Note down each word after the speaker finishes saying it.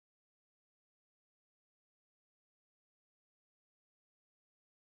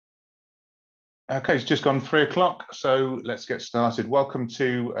Okay, it's just gone 3 o'clock, so let's get started. Welcome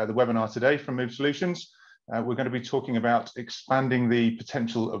to the webinar today from Move Solutions. We're going to be talking about expanding the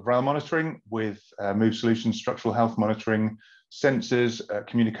potential of rail monitoring with Move Solutions structural health monitoring, sensors,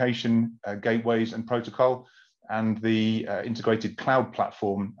 communication, gateways and protocol, and the integrated cloud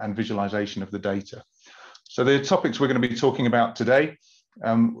platform and visualization of the data. So the topics we're going to be talking about today.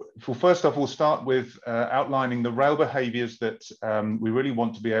 First off, we'll start with outlining the rail behaviours that we really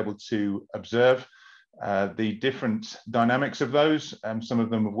want to be able to observe, the different dynamics of those, some of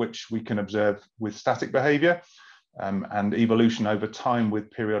them of which we can observe with static behaviour and evolution over time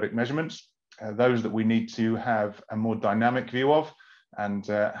with periodic measurements, those that we need to have a more dynamic view of, and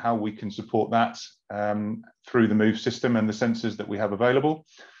how we can support that through the Move system and the sensors that we have available.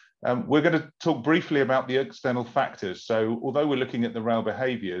 We're going to talk briefly about the external factors. So although we're looking at the rail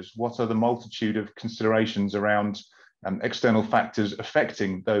behaviours, what are the multitude of considerations around external factors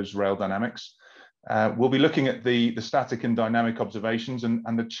affecting those rail dynamics? We'll be looking at the static and dynamic observations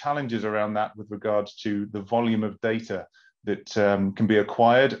and the challenges around that with regards to the volume of data that can be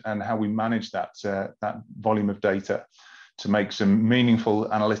acquired and how we manage that volume of data to make some meaningful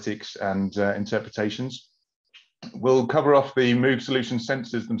analytics and interpretations. We'll cover off the Move Solution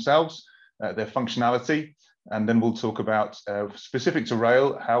sensors themselves, their functionality, and then we'll talk about, specific to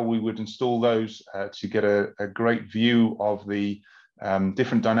rail, how we would install those to get a great view of the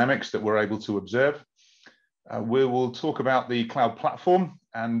different dynamics that we're able to observe. We will talk about the cloud platform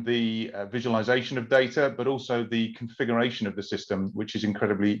and the visualization of data, but also the configuration of the system, which is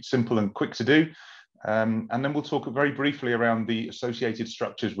incredibly simple and quick to do. And then we'll talk very briefly around the associated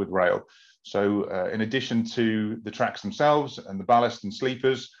structures with rail. So in addition to the tracks themselves and the ballast and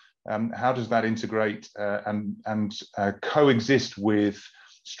sleepers, how does that integrate and coexist with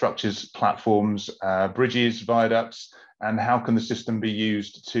structures, platforms, bridges, viaducts, and how can the system be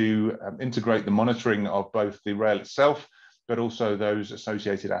used to integrate the monitoring of both the rail itself, but also those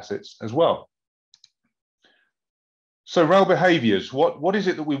associated assets as well. So rail behaviours, what is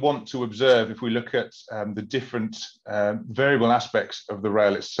it that we want to observe if we look at the different variable aspects of the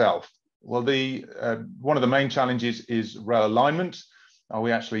rail itself? Well, one of the main challenges is rail alignment. Are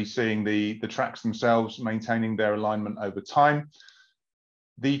we actually seeing the tracks themselves maintaining their alignment over time?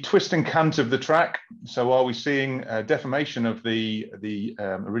 The twist and cant of the track. So are we seeing deformation of the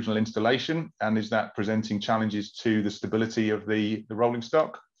original installation, and is that presenting challenges to the stability of the rolling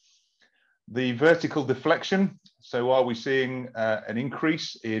stock? The vertical deflection. So are we seeing an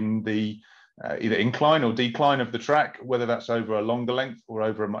increase in the either incline or decline of the track, whether that's over a longer length or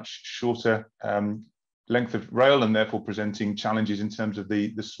over a much shorter length of rail, and therefore presenting challenges in terms of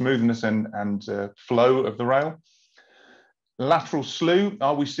the smoothness and flow of the rail. Lateral slew,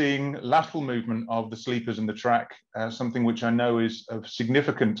 are we seeing lateral movement of the sleepers in the track, something which I know is of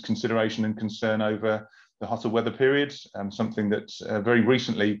significant consideration and concern over the hotter weather periods, something that very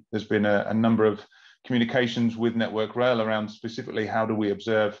recently there's been a number of communications with Network Rail around specifically how do we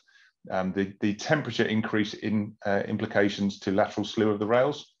observe the temperature increase in implications to lateral slew of the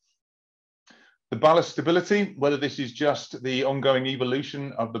rails. The ballast stability, whether this is just the ongoing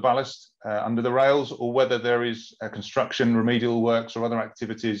evolution of the ballast under the rails, or whether there is construction, remedial works or other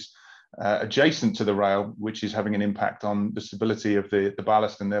activities adjacent to the rail, which is having an impact on the stability of the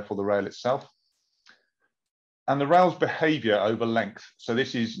ballast and therefore the rail itself. And the rail's behaviour over length. So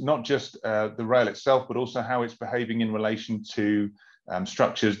this is not just the rail itself, but also how it's behaving in relation to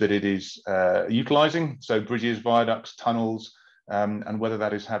structures that it is utilising, so bridges, viaducts, tunnels, and whether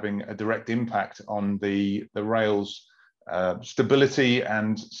that is having a direct impact on the rail's stability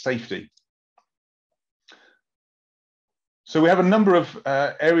and safety. So we have a number of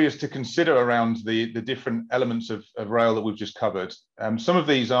areas to consider around the different elements of rail that we've just covered. Some of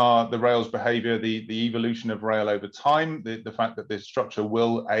these are the rail's behaviour, the evolution of rail over time, the fact that this structure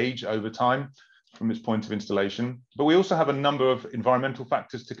will age over time from its point of installation. But we also have a number of environmental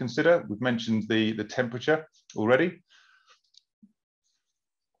factors to consider. We've mentioned the temperature already.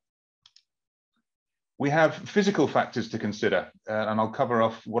 We have physical factors to consider, and I'll cover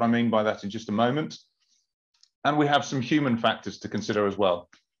off what I mean by that in just a moment. And we have some human factors to consider as well.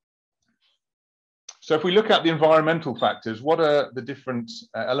 So if we look at the environmental factors, what are the different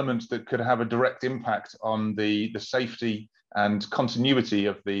elements that could have a direct impact on the safety and continuity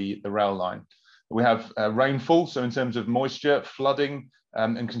of the rail line? We have rainfall, so in terms of moisture, flooding,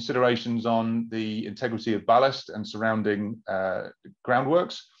 and considerations on the integrity of ballast and surrounding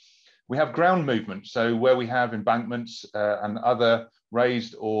groundworks. We have ground movement, so where we have embankments and other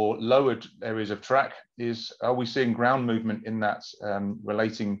raised or lowered areas of track, are we seeing ground movement in that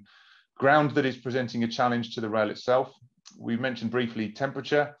relating ground that is presenting a challenge to the rail itself? We've mentioned briefly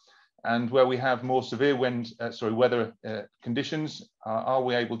temperature, And where we have more severe weather conditions, are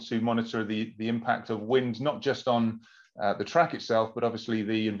we able to monitor the impact of wind, not just on the track itself, but obviously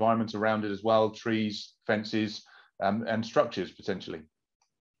the environment around it as well, trees, fences, and structures potentially.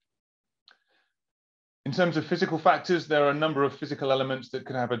 In terms of physical factors, there are a number of physical elements that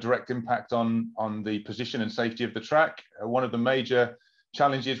can have a direct impact on the position and safety of the track. One of the major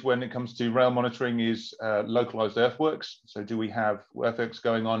challenges when it comes to rail monitoring is localized earthworks. So do we have earthworks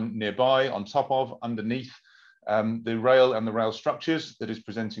going on nearby, on top of, underneath the rail and the rail structures that is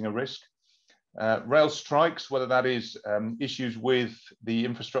presenting a risk? Rail strikes, whether that is issues with the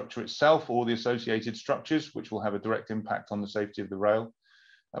infrastructure itself or the associated structures, which will have a direct impact on the safety of the rail.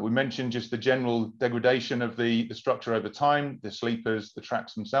 We mentioned just the general degradation of the structure over time, the sleepers, the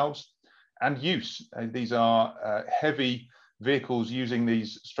tracks themselves, and use. These are heavy vehicles using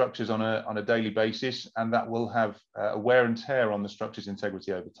these structures on a daily basis, and that will have a wear and tear on the structure's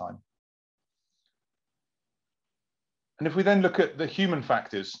integrity over time. And if we then look at the human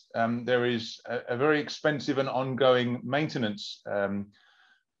factors, there is a very expensive and ongoing maintenance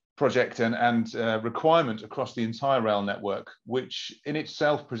project and requirement across the entire rail network, which in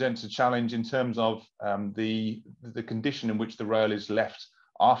itself presents a challenge in terms of the condition in which the rail is left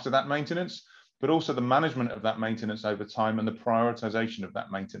after that maintenance, but also the management of that maintenance over time and the prioritization of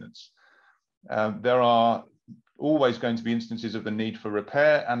that maintenance. There are always going to be instances of the need for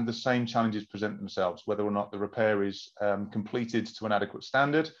repair, and the same challenges present themselves, whether or not the repair is completed to an adequate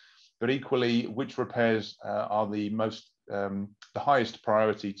standard, but equally which repairs are the highest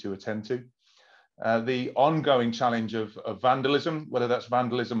priority to attend to. The ongoing challenge of vandalism, whether that's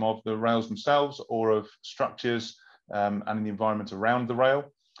vandalism of the rails themselves or of structures and the environment around the rail.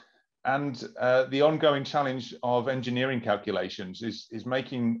 And the ongoing challenge of engineering calculations is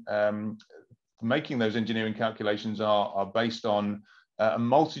making those engineering calculations are based on a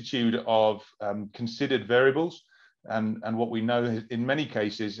multitude of considered variables. And what we know in many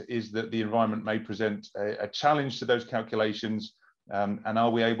cases is that the environment may present a challenge to those calculations. And are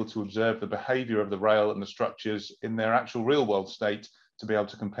we able to observe the behavior of the rail and the structures in their actual real world state to be able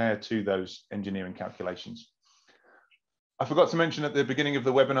to compare to those engineering calculations? I forgot to mention at the beginning of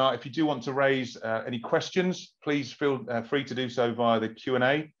the webinar, if you do want to raise any questions, please feel free to do so via the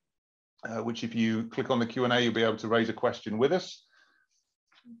Q&A, which if you click on the Q&A, you'll be able to raise a question with us.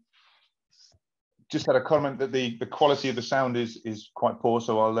 Just had a comment that the quality of the sound is quite poor,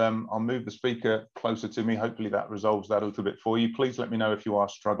 so I'll move the speaker closer to me. Hopefully that resolves that a little bit for you. Please let me know if you are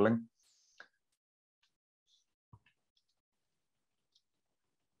struggling.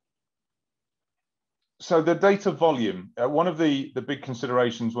 So the data volume, one of the big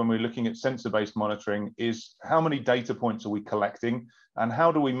considerations when we're looking at sensor-based monitoring is how many data points are we collecting and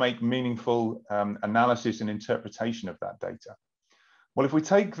how do we make meaningful analysis and interpretation of that data? Well, if we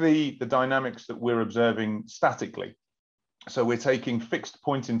take the dynamics that we're observing statically, so we're taking fixed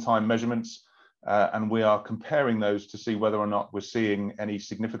point in time measurements and we are comparing those to see whether or not we're seeing any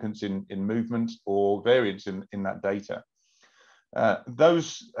significance in movement or variance in that data.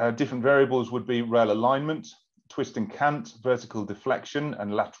 Those different variables would be rail alignment, twist and cant, vertical deflection,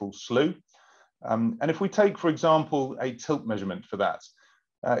 and lateral slew. And if we take, for example, a tilt measurement for that,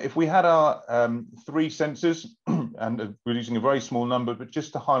 if we had our 3 sensors, and we're using a very small number, but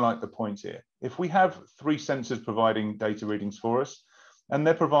just to highlight the point here, if we have 3 sensors providing data readings for us, and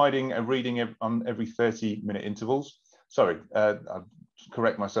they're providing a reading on every 30-minute intervals, sorry, I'll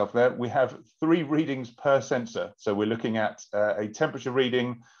correct myself there, we have 3 readings per sensor. So we're looking at a temperature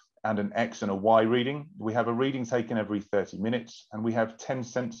reading and an X and a Y reading. We have a reading taken every 30 minutes, and we have 10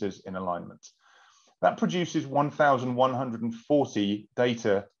 sensors in alignment. That produces 1,140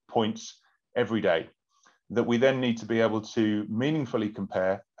 data points every day that we then need to be able to meaningfully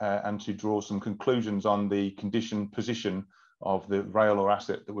compare and to draw some conclusions on the condition position of the rail or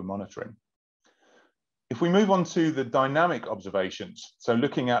asset that we're monitoring. If we move on to the dynamic observations, so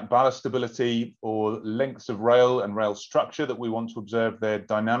looking at ballast stability or lengths of rail and rail structure that we want to observe their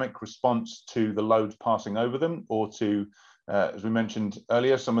dynamic response to the load passing over them, or to, as we mentioned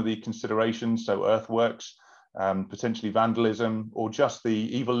earlier, some of the considerations, so earthworks, potentially vandalism, or just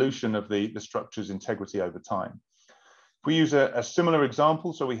the evolution of the structure's integrity over time. If we use a similar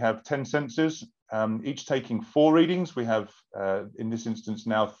example, so we have 10 sensors, each taking 4 readings. We have, in this instance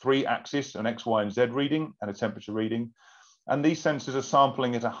now, 3 axis, an X, Y, and Z reading, and a temperature reading. And these sensors are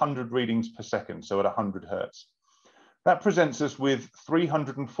sampling at 100 readings per second, so at 100 Hertz. That presents us with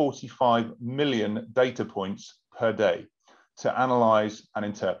 345 million data points per day to analyze and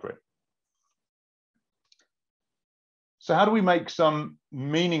interpret. So how do we make some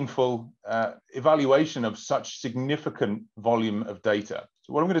meaningful evaluation of such significant volume of data?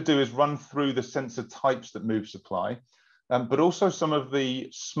 So what I'm going to do is run through the sensor types that Move supply, but also some of the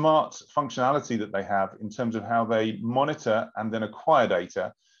smart functionality that they have in terms of how they monitor and then acquire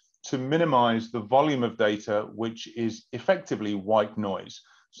data to minimize the volume of data, which is effectively white noise.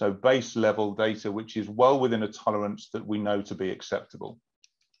 So base level data, which is well within a tolerance that we know to be acceptable.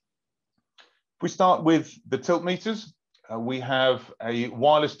 If we start with the tilt meters, we have a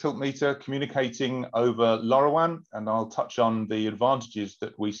wireless tilt meter communicating over LoRaWAN, and I'll touch on the advantages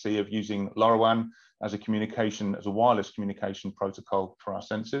that we see of using LoRaWAN as a wireless communication protocol for our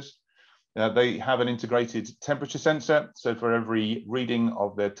sensors. They have an integrated temperature sensor, so for every reading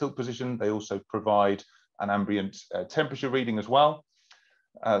of their tilt position, they also provide an ambient temperature reading as well.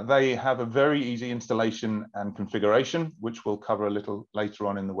 They have a very easy installation and configuration, which we'll cover a little later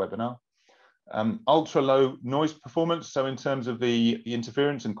on in the webinar. Ultra low noise performance. So in terms of the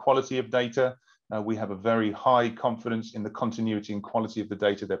interference and quality of data, we have a very high confidence in the continuity and quality of the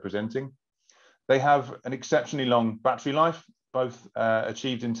data they're presenting. They have an exceptionally long battery life, both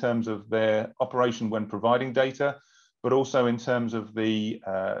achieved in terms of their operation when providing data, but also in terms of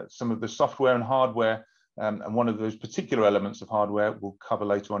some of the software and hardware. And one of those particular elements of hardware we'll cover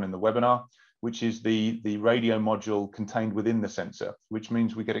later on in the webinar, which is the radio module contained within the sensor, which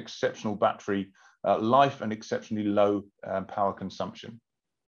means we get exceptional battery life and exceptionally low power consumption.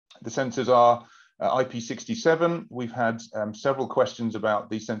 The sensors are IP67. We've had several questions about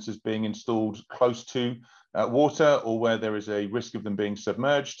these sensors being installed close to water or where there is a risk of them being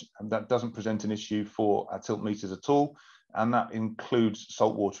submerged. And that doesn't present an issue for our tilt meters at all. And that includes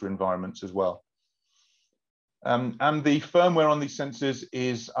saltwater environments as well. And the firmware on these sensors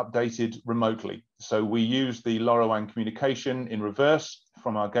is updated remotely. So we use the LoRaWAN communication in reverse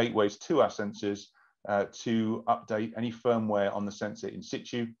from our gateways to our sensors to update any firmware on the sensor in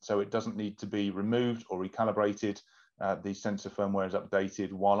situ. So it doesn't need to be removed or recalibrated. The sensor firmware is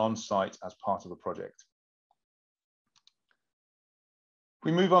updated while on site as part of a project.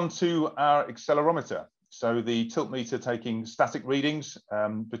 We move on to our accelerometer. So the tilt meter taking static readings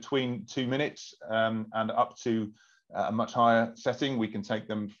between 2 minutes and up to a much higher setting. We can take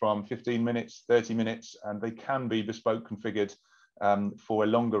them from 15 minutes, 30 minutes, and they can be bespoke configured for a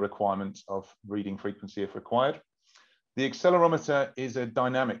longer requirement of reading frequency if required. The accelerometer is a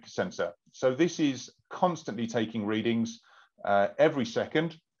dynamic sensor. So this is constantly taking readings every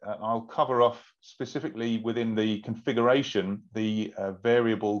second. I'll cover off specifically within the configuration, the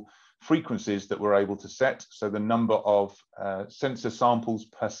variable frequencies that we're able to set. So the number of sensor samples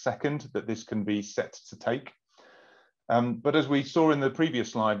per second that this can be set to take. But as we saw in the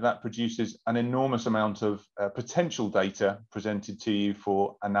previous slide, that produces an enormous amount of potential data presented to you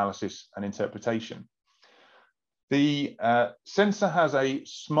for analysis and interpretation. The sensor has a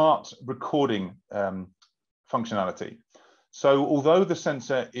smart recording functionality. So although the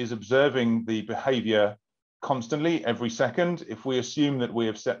sensor is observing the behavior constantly every second, if we assume that we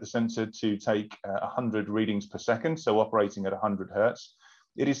have set the sensor to take 100 readings per second, so operating at 100 Hertz,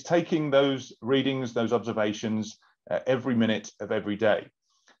 it is taking those readings, those observations every minute of every day.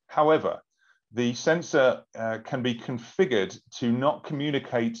 However, the sensor can be configured to not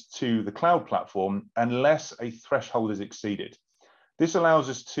communicate to the cloud platform unless a threshold is exceeded. This allows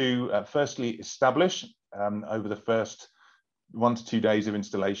us to firstly establish over the first 1 to 2 days of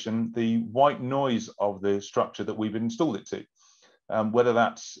installation the white noise of the structure that we've installed it to, whether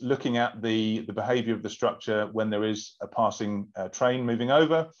that's looking at the behavior of the structure when there is a passing train moving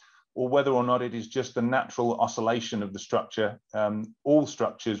over, or whether or not it is just the natural oscillation of the structure. All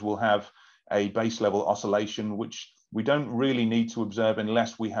structures will have a base level oscillation, which we don't really need to observe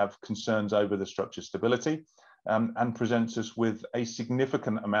unless we have concerns over the structure stability, and presents us with a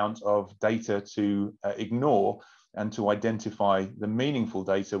significant amount of data to ignore and to identify the meaningful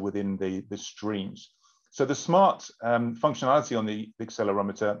data within the streams. So the smart functionality on the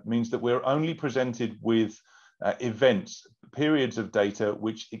accelerometer means that we're only presented with events, periods of data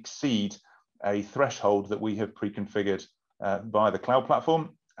which exceed a threshold that we have pre-configured by the cloud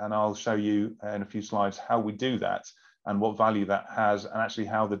platform. And I'll show you in a few slides how we do that and what value that has, and actually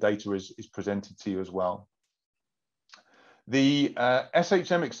how the data is presented to you as well. The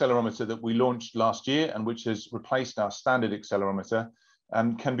SHM accelerometer that we launched last year and which has replaced our standard accelerometer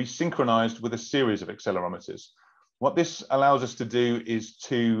can be synchronized with a series of accelerometers. What this allows us to do is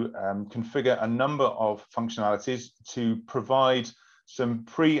to configure a number of functionalities to provide some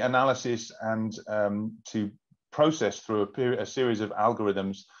pre-analysis and to process through a series of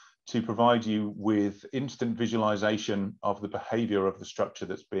algorithms to provide you with instant visualization of the behavior of the structure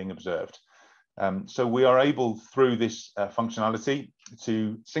that's being observed. So we are able, through this functionality,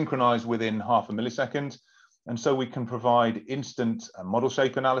 to synchronize within half a millisecond. And so we can provide instant model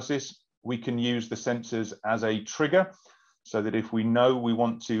shape analysis. We can use the sensors as a trigger, so that if we know we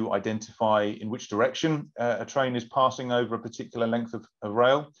want to identify in which direction a train is passing over a particular length of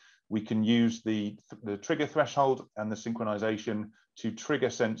rail, we can use the trigger threshold and the synchronization to trigger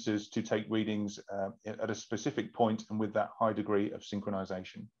sensors to take readings at a specific point and with that high degree of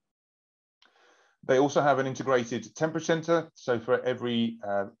synchronization. They also have an integrated temperature sensor. So for every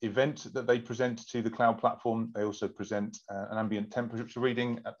event that they present to the cloud platform, they also present an ambient temperature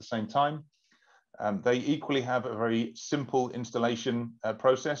reading at the same time. They equally have a very simple installation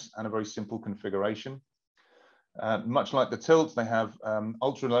process and a very simple configuration. Much like the tilt, they have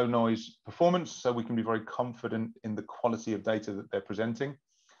ultra low noise performance, so we can be very confident in the quality of data that they're presenting.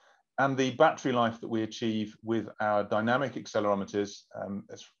 And the battery life that we achieve with our dynamic accelerometers,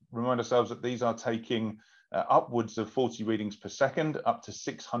 let's remind ourselves that these are taking upwards of 40 readings per second, up to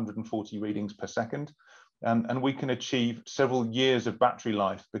 640 readings per second. And we can achieve several years of battery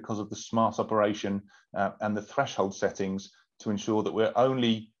life because of the smart operation and the threshold settings to ensure that we're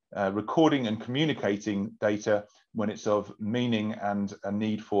only recording and communicating data when it's of meaning and a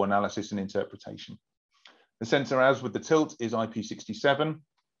need for analysis and interpretation. The sensor, as with the tilt, is IP67.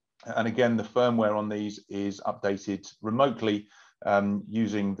 And again, the firmware on these is updated remotely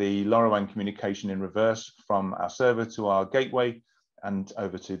using the LoRaWAN communication in reverse from our server to our gateway and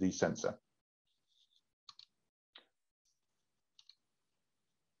over to the sensor.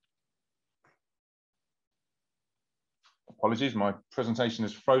 Apologies, my presentation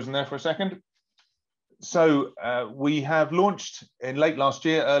is frozen there for a second. So we have launched in late last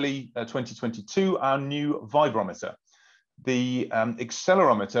year, early 2022, our new vibrometer. The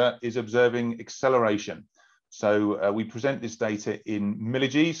accelerometer is observing acceleration. So we present this data in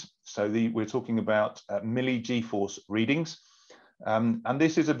milli-Gs. So we're talking about milli-G-force readings. And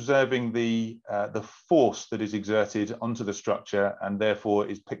this is observing the force that is exerted onto the structure and therefore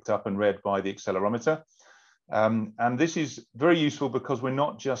is picked up and read by the accelerometer. And this is very useful because we're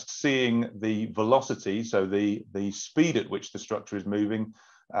not just seeing the velocity, so the speed at which the structure is moving,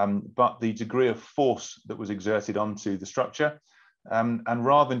 but the degree of force that was exerted onto the structure. And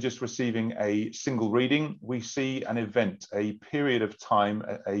rather than just receiving a single reading, we see an event, a period of time,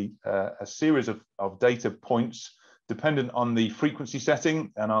 a series of data points dependent on the frequency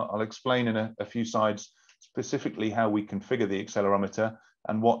setting. And I'll explain in a few slides specifically how we configure the accelerometer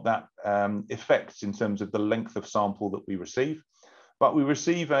and what that affects in terms of the length of sample that we receive. But we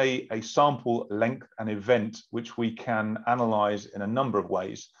receive a sample length and event which we can analyze in a number of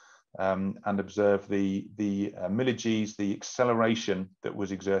ways and observe the milli-Gs, the acceleration that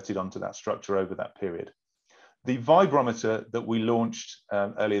was exerted onto that structure over that period. The vibrometer that we launched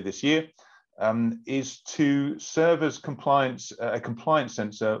earlier this year is to serve as a compliance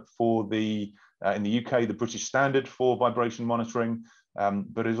sensor for in the UK, the British standard for vibration monitoring,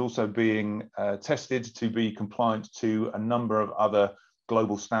 but is also being tested to be compliant to a number of other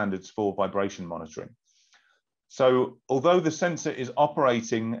global standards for vibration monitoring. So although the sensor is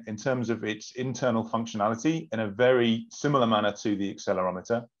operating in terms of its internal functionality in a very similar manner to the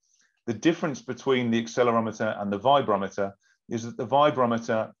accelerometer, the difference between the accelerometer and the vibrometer is that the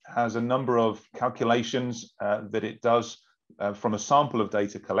vibrometer has a number of calculations that it does from a sample of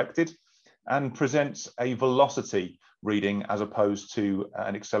data collected and presents a velocity reading as opposed to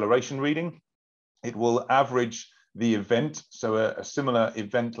an acceleration reading. It will average the event, so a similar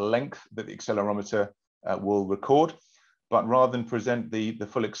event length that the accelerometer will record, but rather than present the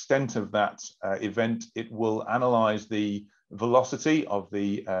full extent of that event, it will analyze the velocity of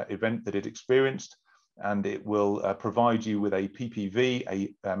the event that it experienced, and it will provide you with a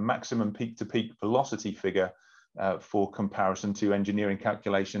PPV, a maximum peak-to-peak velocity figure for comparison to engineering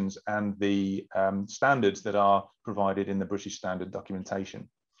calculations and the standards that are provided in the British standard documentation.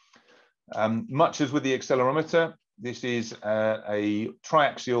 Much as with the accelerometer, this is a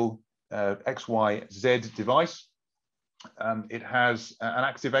triaxial XYZ device. It has an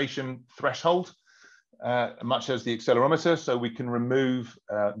activation threshold, much as the accelerometer, so we can remove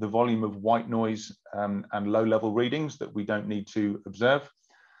the volume of white noise and low-level readings that we don't need to observe.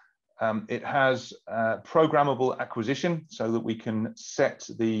 It has programmable acquisition so that we can set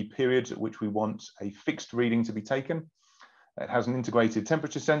the periods at which we want a fixed reading to be taken. It has an integrated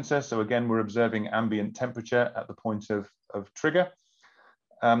temperature sensor. So again, we're observing ambient temperature at the point of trigger.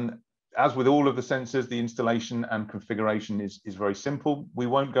 As with all of the sensors, the installation and configuration is very simple. We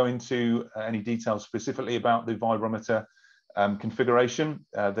won't go into any details specifically about the vibrometer configuration.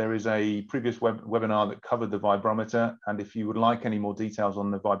 There is a previous webinar that covered the vibrometer, and if you would like any more details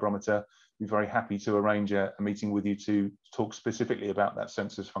on the vibrometer, we're very happy to arrange a meeting with you to talk specifically about that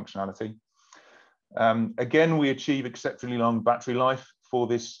sensor's functionality. Again, we achieve exceptionally long battery life for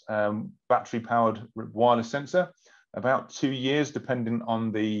this battery-powered wireless sensor, about 2 years, depending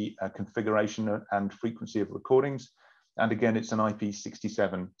on the configuration and frequency of recordings. And again, it's an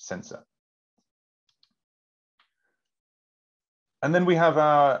IP67 sensor. And then we have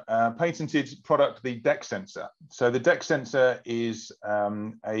our patented product, the DEX sensor. So the DEX sensor is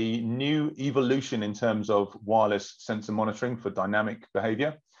a new evolution in terms of wireless sensor monitoring for dynamic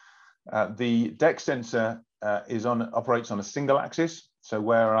behavior. The DEX sensor operates on a single axis. So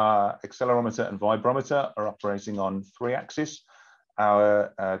where our accelerometer and vibrometer are operating on 3 axes,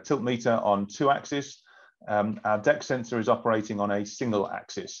 our tilt meter on 2 axes, our DEX sensor is operating on a single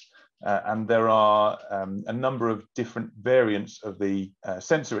axis. And there are a number of different variants of the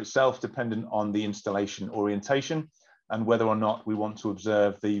sensor itself, dependent on the installation orientation and whether or not we want to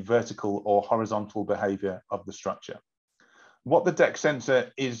observe the vertical or horizontal behavior of the structure. What the DEX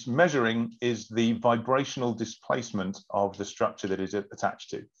sensor is measuring is the vibrational displacement of the structure that is attached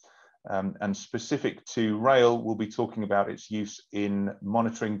to. And specific to rail, we'll be talking about its use in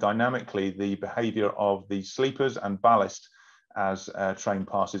monitoring dynamically the behavior of the sleepers and ballast as a train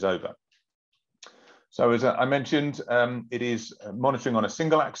passes over. So as I mentioned, it is monitoring on a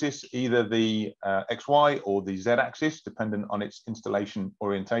single axis, either the XY or the Z axis, dependent on its installation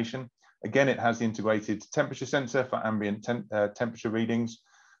orientation. Again, it has the integrated temperature sensor for ambient temperature readings.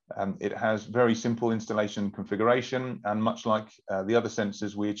 It has very simple installation configuration, and much like the other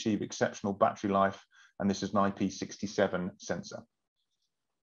sensors, we achieve exceptional battery life, and this is an IP67 sensor.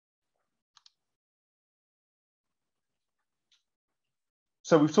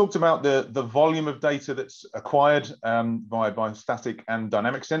 So we've talked about the volume of data that's acquired by static and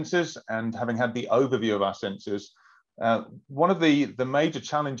dynamic sensors, and having had the overview of our sensors, one of the major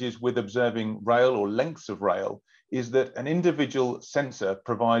challenges with observing rail or lengths of rail is that an individual sensor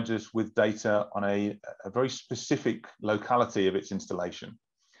provides us with data on a very specific locality of its installation.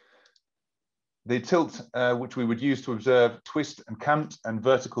 The tilt, which we would use to observe twist and cant and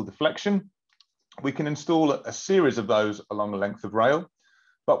vertical deflection, we can install a series of those along a length of rail,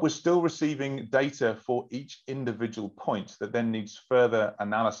 but we're still receiving data for each individual point that then needs further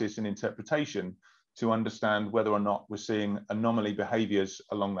analysis and interpretation to understand whether or not we're seeing anomaly behaviors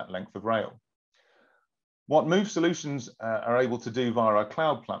along that length of rail. What Move Solutions are able to do via our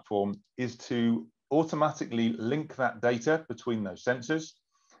cloud platform is to automatically link that data between those sensors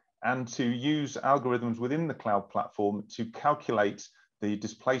and to use algorithms within the cloud platform to calculate the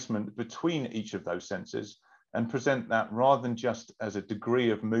displacement between each of those sensors and present that rather than just as a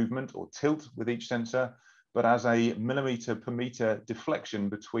degree of movement or tilt with each sensor, but as a millimeter per meter deflection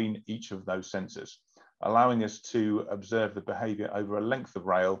between each of those sensors, allowing us to observe the behavior over a length of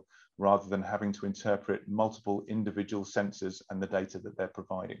rail rather than having to interpret multiple individual sensors and the data that they're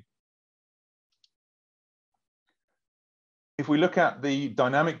providing. If we look at the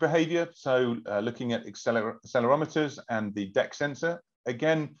dynamic behavior, so looking at accelerometers and the DEX sensor,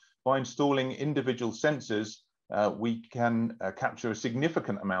 again, by installing individual sensors, we can capture a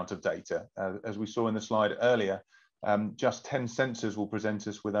significant amount of data. As we saw in the slide earlier, just 10 sensors will present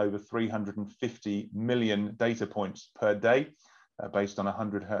us with over 350 million data points per day based on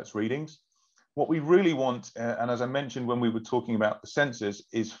 100 Hertz readings. What we really want, and as I mentioned when we were talking about the sensors,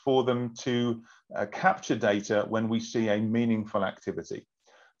 is for them to capture data when we see a meaningful activity.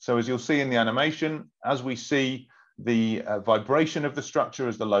 So as you'll see in the animation, as we see the vibration of the structure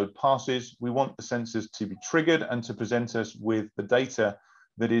as the load passes, we want the sensors to be triggered and to present us with the data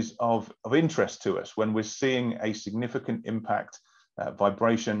that is of interest to us when we're seeing a significant impact,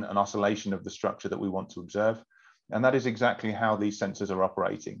 vibration and oscillation of the structure that we want to observe. And that is exactly how these sensors are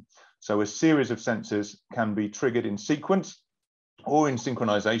operating. So a series of sensors can be triggered in sequence or in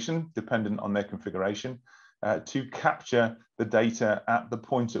synchronization, dependent on their configuration, to capture the data at the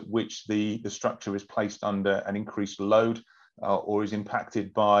point at which the structure is placed under an increased load or is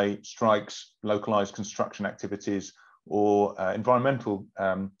impacted by strikes, localized construction activities, or environmental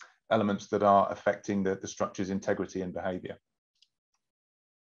elements that are affecting the structure's integrity and behavior.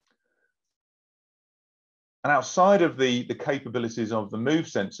 And outside of the capabilities of the Move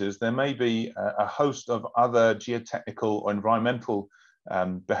sensors, there may be a host of other geotechnical or environmental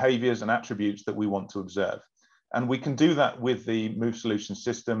behaviors and attributes that we want to observe. And we can do that with the Move Solution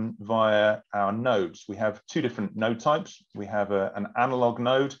system via our nodes. We have 2 different node types. We have an analog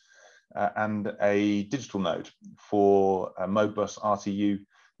node and a digital node for Modbus RTU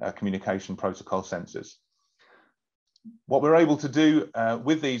communication protocol sensors. What we're able to do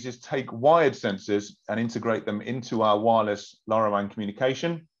with these is take wired sensors and integrate them into our wireless LoRaWAN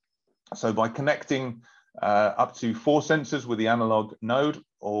communication. So by connecting up to 4 sensors with the analog node,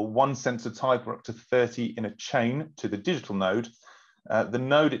 or 1 sensor type, or up to 30 in a chain to the digital node, the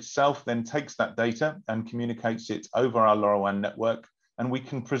node itself then takes that data and communicates it over our LoRaWAN network, and we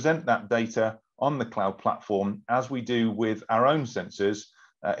can present that data on the cloud platform as we do with our own sensors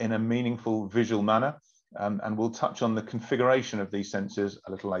in a meaningful visual manner. And we'll touch on the configuration of these sensors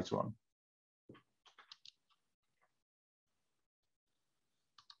a little later on.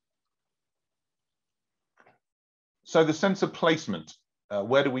 So the sensor placement,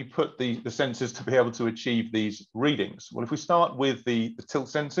 where do we put the sensors to be able to achieve these readings? Well, if we start with the tilt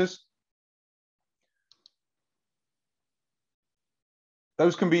sensors,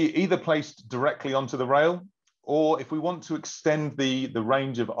 those can be either placed directly onto the rail, or if we want to extend the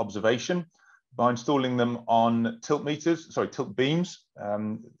range of observation by installing them on tilt beams.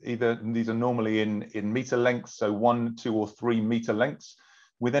 These are normally in meter lengths, so 1, 2, or 3 meter lengths.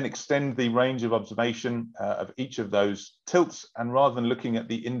 We then extend the range of observation of each of those tilts, and rather than looking at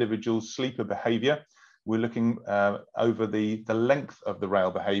the individual sleeper behavior, we're looking over the length of the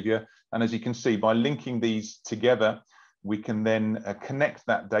rail behavior. And as you can see, by linking these together, we can then connect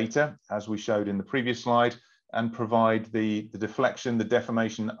that data, as we showed in the previous slide, and provide the deflection, the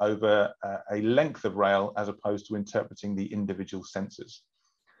deformation over a length of rail, as opposed to interpreting the individual sensors.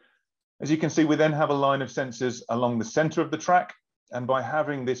 As you can see, we then have a line of sensors along the center of the track. And by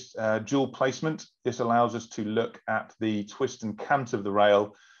having this dual placement, this allows us to look at the twist and cant of the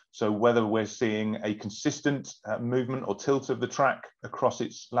rail. So whether we're seeing a consistent movement or tilt of the track across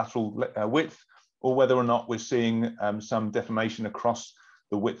its lateral width, or whether or not we're seeing some deformation across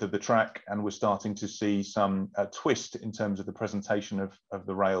the width of the track, and we're starting to see some twist in terms of the presentation of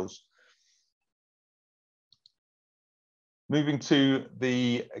the rails. Moving to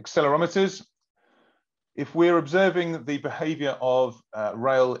the accelerometers. If we're observing the behavior of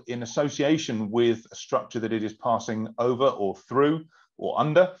rail in association with a structure that it is passing over or through or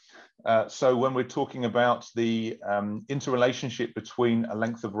under, so when we're talking about the interrelationship between a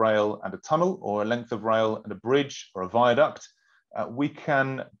length of rail and a tunnel, or a length of rail and a bridge or a viaduct, we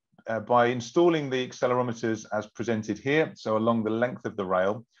can, by installing the accelerometers as presented here, so along the length of the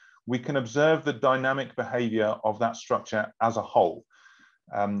rail, we can observe the dynamic behavior of that structure as a whole.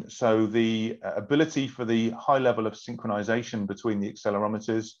 So the ability for the high level of synchronization between the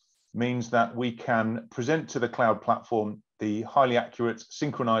accelerometers means that we can present to the cloud platform the highly accurate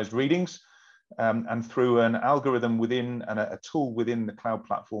synchronized readings, and through an algorithm within and a tool within the cloud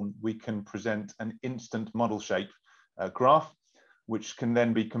platform, we can present an instant model shape graph, which can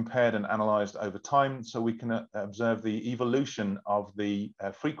then be compared and analyzed over time. So we can observe the evolution of the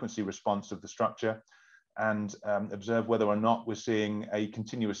frequency response of the structure, and observe whether or not we're seeing a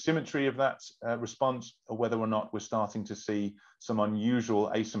continuous symmetry of that response, or whether or not we're starting to see some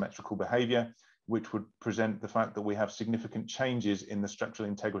unusual asymmetrical behavior, which would present the fact that we have significant changes in the structural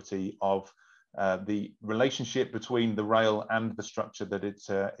integrity of the relationship between the rail and the structure that it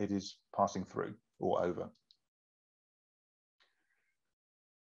is passing through or over.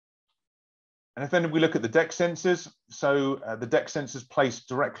 And if then we look at the deck sensors, so the deck sensors placed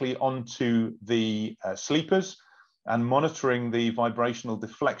directly onto the sleepers and monitoring the vibrational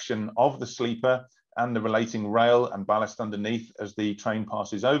deflection of the sleeper and the relating rail and ballast underneath as the train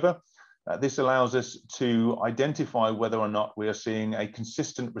passes over. This allows us to identify whether or not we are seeing a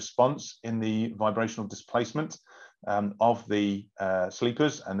consistent response in the vibrational displacement of the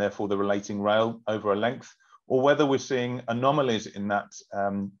sleepers, and therefore the relating rail over a length, or whether we're seeing anomalies in that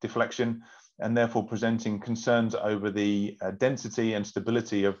deflection, and therefore presenting concerns over the density and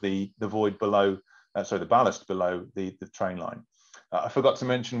stability of the void below, the ballast below the train line. I forgot to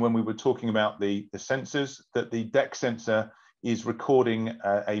mention when we were talking about the sensors that the deck sensor is recording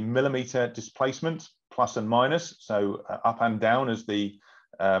a millimeter displacement, plus and minus, so up and down as the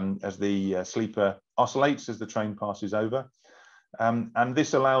sleeper oscillates as the train passes over. And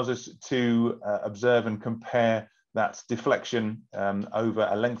this allows us to observe and compare that deflection over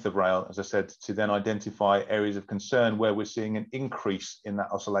a length of rail, as I said, to then identify areas of concern where we're seeing an increase in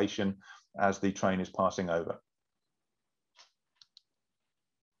that oscillation as the train is passing over.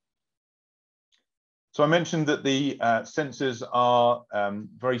 So I mentioned that the sensors are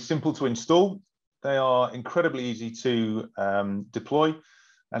very simple to install. They are incredibly easy to deploy.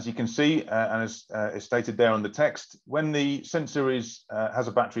 As you can see, and as is stated there on the text, when the sensor has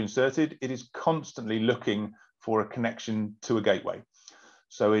a battery inserted, it is constantly looking for a connection to a gateway.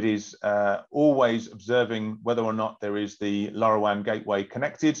 So it is always observing whether or not there is the LoRaWAN gateway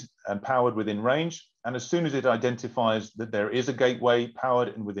connected and powered within range. And as soon as it identifies that there is a gateway powered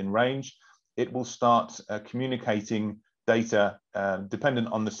and within range, it will start communicating data dependent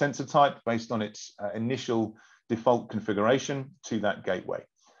on the sensor type based on its initial default configuration to that gateway.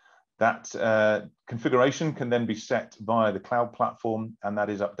 That configuration can then be set via the cloud platform, and that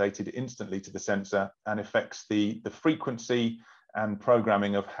is updated instantly to the sensor and affects the frequency and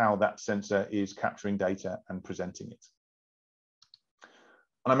programming of how that sensor is capturing data and presenting it.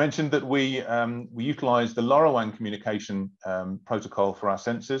 And I mentioned that we utilize the LoRaWAN communication protocol for our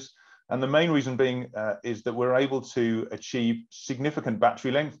sensors. And the main reason being is that we're able to achieve significant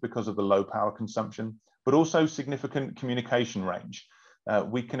battery length because of the low power consumption, but also significant communication range.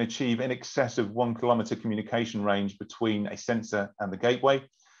 We can achieve in excess of 1 kilometer communication range between a sensor and the gateway,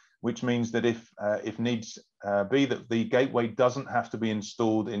 which means that if needs be, that the gateway doesn't have to be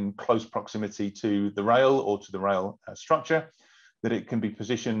installed in close proximity to the rail or to the rail structure, that it can be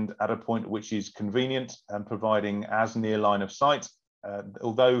positioned at a point which is convenient and providing as near line of sight.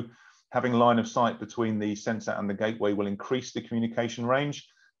 Although having line of sight between the sensor and the gateway will increase the communication range,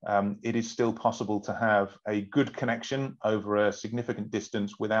 it is still possible to have a good connection over a significant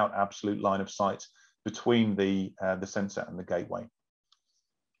distance without absolute line of sight between the sensor and the gateway.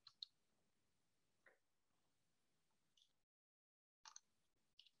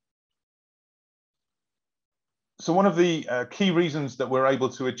 So one of the key reasons that we're able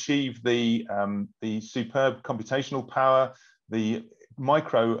to achieve the superb computational power, the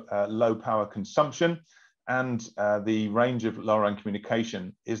micro low power consumption, and the range of LoRaWAN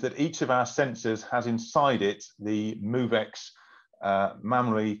communication is that each of our sensors has inside it the MoveX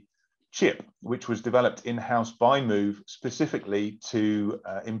memory chip, which was developed in-house by Move specifically to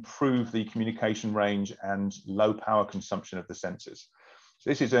improve the communication range and low power consumption of the sensors. So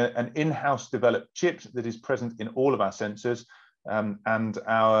this is an in-house developed chip that is present in all of our sensors, and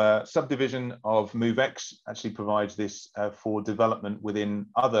our subdivision of MoveX actually provides this for development within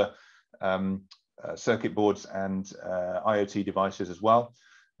other circuit boards and IoT devices as well.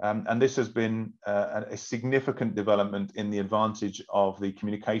 And this has been a significant development in the advantage of the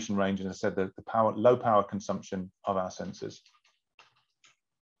communication range, and as I said, the low power consumption of our sensors.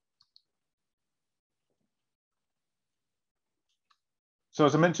 So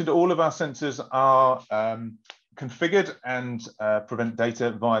as I mentioned, all of our sensors are configured and prevent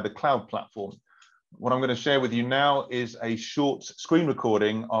data via the cloud platform. What I'm going to share with you now is a short screen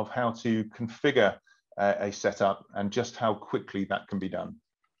recording of how to configure a setup and just how quickly that can be done.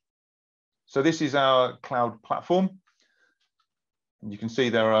 So this is our cloud platform. You can see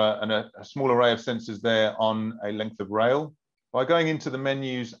there are a small array of sensors there on a length of rail. By going into the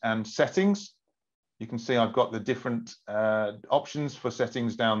menus and settings, you can see I've got the different options for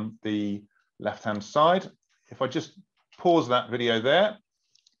settings down the left-hand side. If I just pause that video there,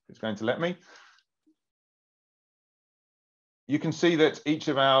 it's going to let me. You can see that each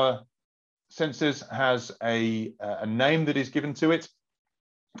of our sensors has a name that is given to it.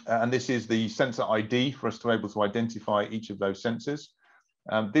 And this is the sensor ID for us to be able to identify each of those sensors.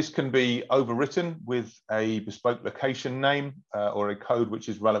 This can be overwritten with a bespoke location name or a code which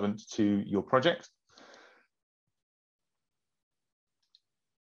is relevant to your project.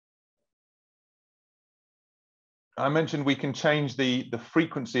 I mentioned we can change the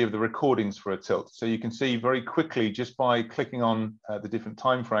frequency of the recordings for a tilt. So you can see very quickly, just by clicking on the different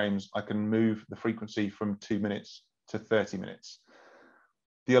time frames, I can move the frequency from 2 minutes to 30 minutes.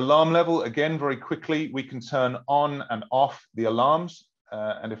 The alarm level, again, very quickly, we can turn on and off the alarms.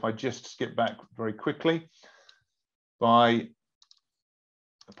 And if I just skip back very quickly by,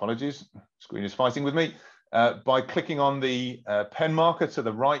 apologies, screen is fighting with me. By clicking on the pen marker to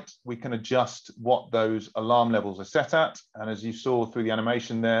the right, we can adjust what those alarm levels are set at. And as you saw through the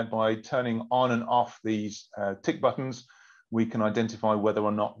animation there, by turning on and off these tick buttons, we can identify whether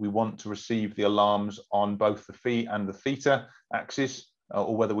or not we want to receive the alarms on both the phi and the theta axis,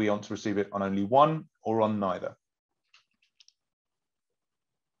 or whether we want to receive it on only one or on neither.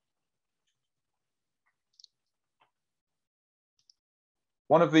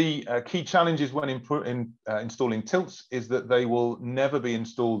 One of the key challenges when installing tilts is that they will never be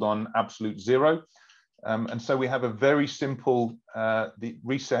installed on absolute zero. And so we have a very simple the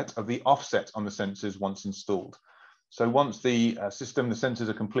reset of the offset on the sensors once installed. So once the sensors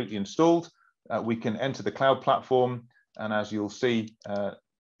are completely installed, we can enter the cloud platform. And as you'll see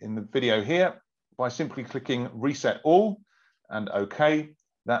in the video here, by simply clicking reset all and OK,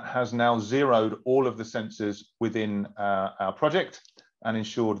 that has now zeroed all of the sensors within our project. and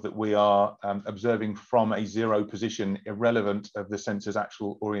ensured that we are observing from a 0 position, irrelevant of the sensor's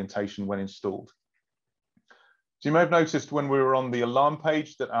actual orientation when installed. So you may have noticed when we were on the alarm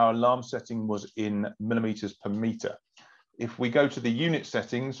page that our alarm setting was in millimeters per meter. If we go to the unit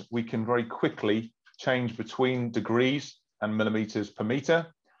settings, we can very quickly change between degrees and millimeters per meter.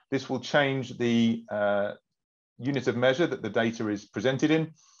 This will change the unit of measure that the data is presented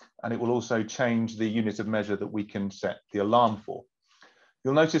in, and it will also change the unit of measure that we can set the alarm for.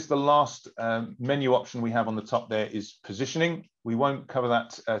 You'll notice the last menu option we have on the top there is positioning. We won't cover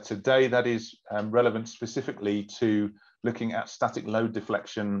that today. That is relevant specifically to looking at static load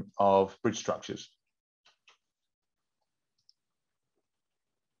deflection of bridge structures.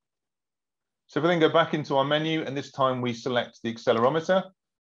 So if we then go back into our menu, and this time we select the accelerometer.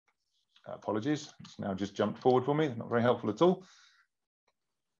 Apologies, it's now just jumped forward for me, not very helpful at all.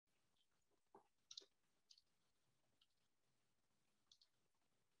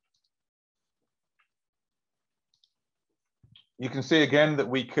 You can see again that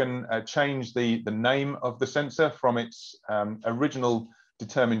we can change the name of the sensor from its original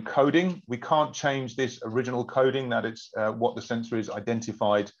determined coding. We can't change this original coding, that it's what the sensor is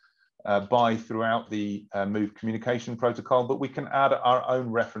identified by throughout the Move communication protocol, but we can add our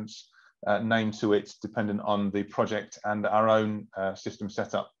own reference name to it dependent on the project and our own system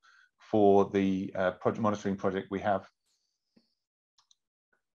setup for the project monitoring project we have.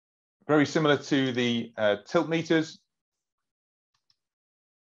 Very similar to the tilt meters,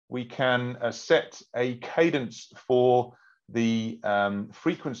 we can set a cadence for the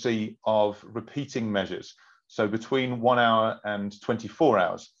frequency of repeating measures. So between 1 hour and 24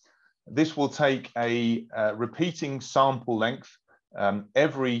 hours. This will take a repeating sample length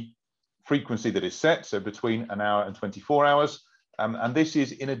every frequency that is set, so between 1 hour and 24 hours. And this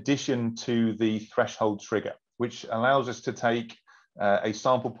is in addition to the threshold trigger, which allows us to take a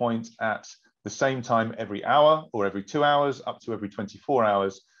sample point at the same time every hour or every 2 hours, up to every 24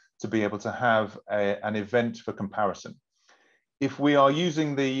 hours, to be able to have an event for comparison. If we are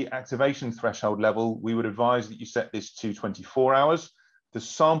using the activation threshold level, we would advise that you set this to 24 hours. The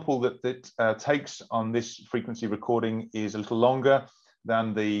sample that it takes on this frequency recording is a little longer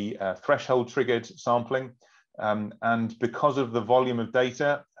than the threshold triggered sampling. And because of the volume of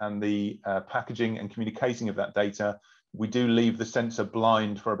data and the packaging and communicating of that data, we do leave the sensor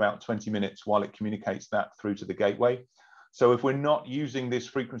blind for about 20 minutes while it communicates that through to the gateway. So if we're not using this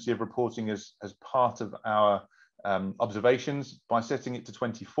frequency of reporting as part of our observations, by setting it to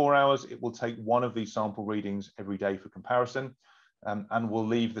 24 hours, it will take one of these sample readings every day for comparison, and will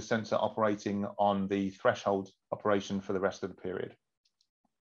leave the sensor operating on the threshold operation for the rest of the period.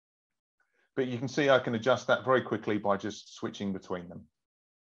 But you can see I can adjust that very quickly by just switching between them.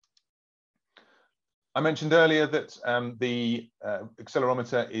 I mentioned earlier that the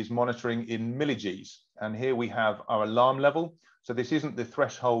accelerometer is monitoring in millig's, and here we have our alarm level. So this isn't the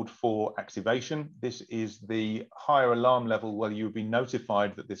threshold for activation. This is the higher alarm level where you'll be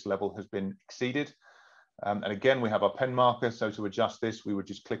notified that this level has been exceeded. And again, we have our pen marker. So to adjust this, we would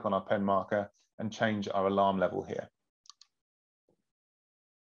just click on our pen marker and change our alarm level here.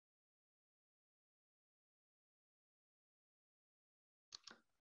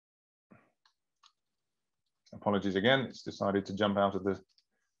 Apologies again, it's decided to jump out of the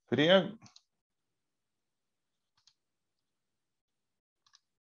video.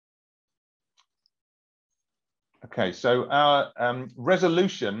 Okay, so our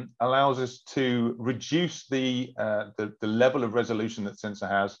resolution allows us to reduce the level of resolution that sensor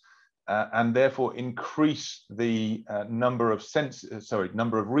has, and therefore increase the number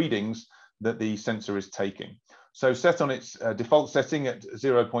of readings that the sensor is taking. So set on its default setting at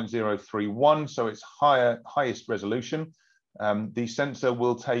 0.031, so its highest resolution, the sensor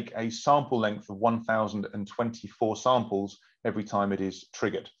will take a sample length of 1,024 samples every time it is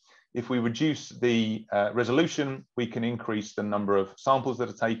triggered. If we reduce the resolution, we can increase the number of samples that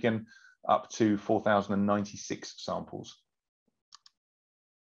are taken up to 4,096 samples.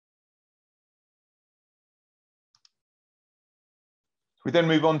 We then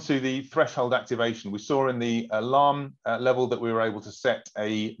move on to the threshold activation. We saw in the alarm level that we were able to set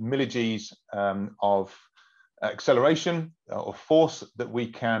a millig's of acceleration or force that we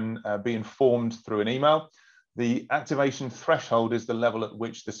can be informed through an email. The activation threshold is the level at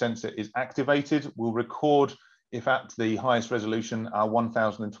which the sensor is activated. We'll record, if at the highest resolution, our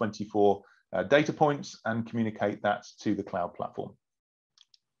 1,024 data points and communicate that to the cloud platform.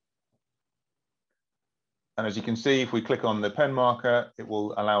 And as you can see, if we click on the pen marker, it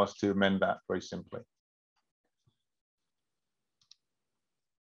will allow us to amend that very simply.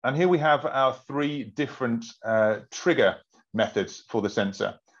 And here we have our 3 different trigger methods for the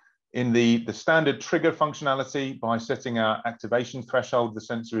sensor. In the standard trigger functionality, by setting our activation threshold, the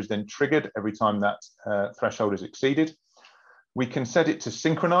sensor is then triggered every time that threshold is exceeded. We can set it to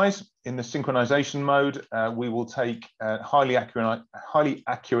synchronize. In the synchronization mode, we will take highly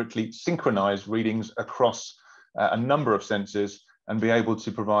accurately synchronized readings across a number of sensors and be able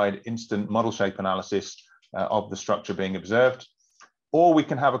to provide instant model shape analysis of the structure being observed. Or we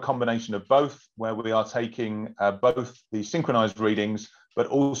can have a combination of both, where we are taking both the synchronized readings, but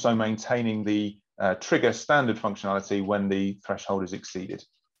also maintaining the trigger standard functionality when the threshold is exceeded.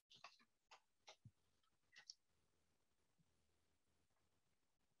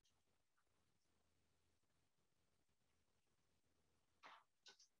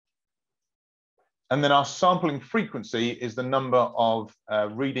 And then our sampling frequency is the number of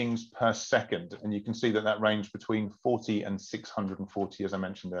readings per second. And you can see that that range between 40 and 640, as I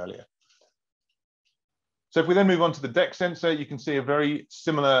mentioned earlier. So if we then move on to the DEX sensor, you can see a very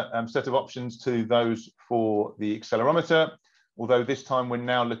similar set of options to those for the accelerometer, although this time we're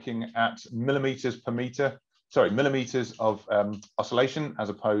now looking at millimeters of oscillation as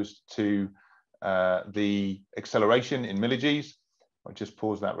opposed to the acceleration in millig's. I'll just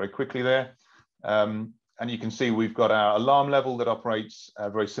pause that very quickly there. And you can see we've got our alarm level that operates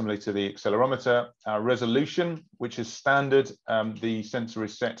very similarly to the accelerometer. Our resolution, which is standard, the sensor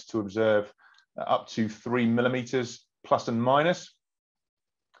is set to observe up to 3 millimeters plus and minus.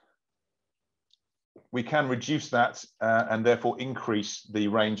 We can reduce that and therefore increase the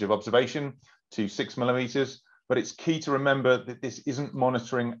range of observation to 6 millimeters. But it's key to remember that this isn't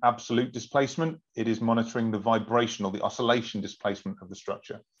monitoring absolute displacement. It is monitoring the vibrational, the oscillation displacement of the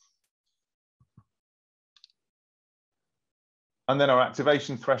structure. And then our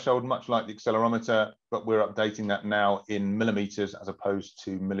activation threshold, much like the accelerometer, but we're updating that now in millimeters as opposed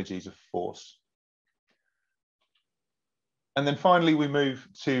to millig's of force. And then finally, we move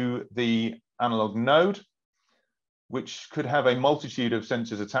to the analog node, which could have a multitude of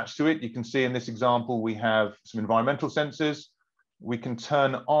sensors attached to it. You can see in this example, we have some environmental sensors. We can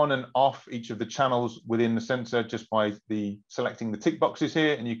turn on and off each of the channels within the sensor just by selecting the tick boxes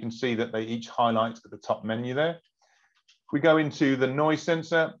here, and you can see that they each highlight at the top menu there. If we go into the noise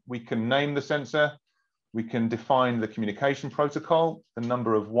sensor, we can name the sensor, we can define the communication protocol, the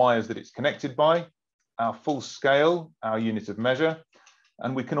number of wires that it's connected by, our full scale, our unit of measure,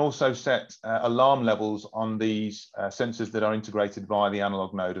 and we can also set alarm levels on these sensors that are integrated via the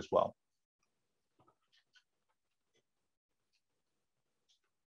analog node as well.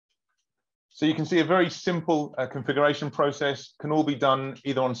 So you can see a very simple configuration process, can all be done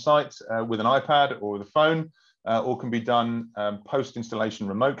either on site with an iPad or with a phone, or can be done post-installation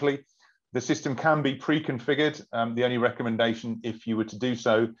remotely. The system can be pre-configured. The only recommendation, if you were to do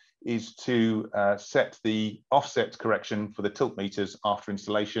so, is to set the offset correction for the tilt meters after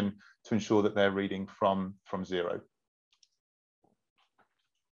installation to ensure that they're reading from zero.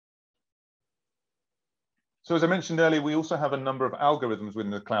 So as I mentioned earlier, we also have a number of algorithms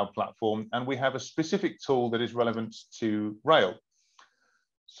within the cloud platform, and we have a specific tool that is relevant to rail.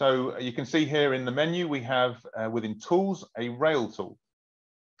 So you can see here in the menu, we have within tools, a rail tool.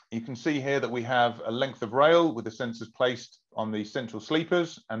 You can see here that we have a length of rail with the sensors placed on the central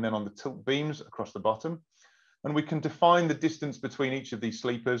sleepers and then on the tilt beams across the bottom. And we can define the distance between each of these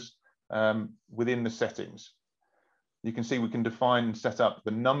sleepers within the settings. You can see we can define and set up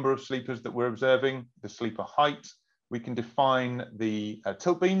the number of sleepers that we're observing, the sleeper height. We can define the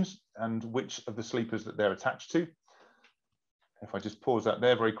tilt beams and which of the sleepers that they're attached to. If I just pause that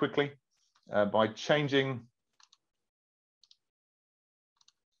there very quickly, by changing,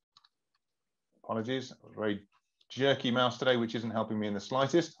 apologies, a very jerky mouse today, which isn't helping me in the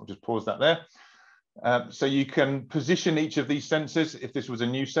slightest. I'll just pause that there. So you can position each of these sensors. If this was a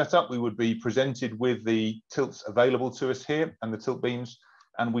new setup, we would be presented with the tilts available to us here and the tilt beams,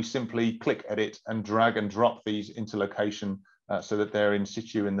 and we simply click edit and drag and drop these into location so that they're in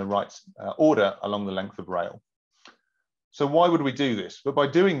situ in the right order along the length of rail. So why would we do this? But by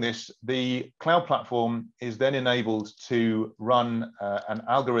doing this, the cloud platform is then enabled to run an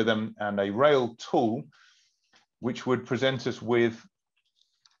algorithm and a rail tool, which would present us with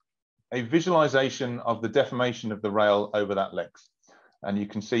a visualization of the deformation of the rail over that length. And you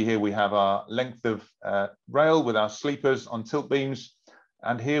can see here we have our length of rail with our sleepers on tilt beams.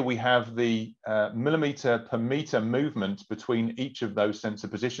 And here we have the millimeter per meter movement between each of those sensor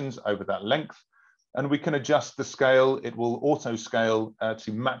positions over that length. And we can adjust the scale. It will auto scale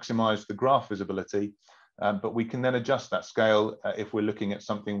to maximize the graph visibility, but we can then adjust that scale if we're looking at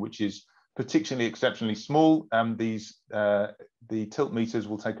something which is particularly exceptionally small. The tilt meters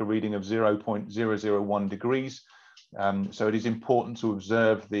will take a reading of 0.001 degrees. So it is important to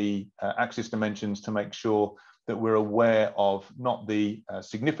observe the axis dimensions to make sure that we're aware of not the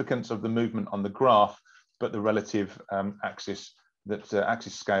significance of the movement on the graph, but the relative axis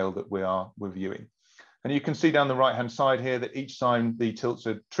scale that we're viewing. And you can see down the right-hand side here that each time the tilts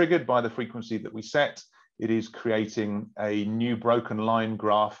are triggered by the frequency that we set, it is creating a new broken line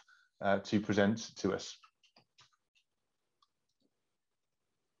graph to present to us.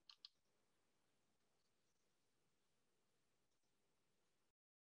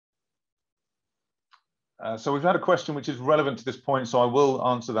 So we've had a question which is relevant to this point, so I will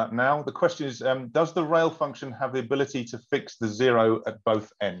answer that now. The question is, does the rail function have the ability to fix the zero at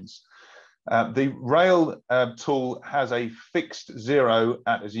both ends? The rail tool has a fixed zero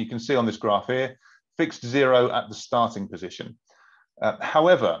at, as you can see on this graph here, fixed zero at the starting position.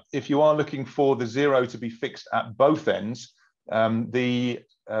 However, if you are looking for the zero to be fixed at both ends, the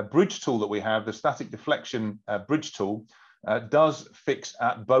bridge tool that we have, the static deflection bridge tool, does fix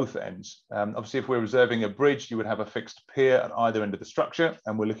at both ends. Obviously, if we're observing a bridge, you would have a fixed pier at either end of the structure,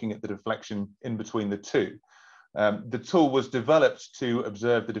 and we're looking at the deflection in between the two. The tool was developed to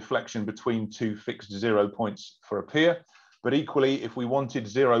observe the deflection between two fixed 0 points for a pier, but equally, if we wanted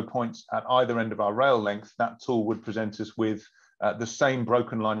 0 points at either end of our rail length, that tool would present us with the same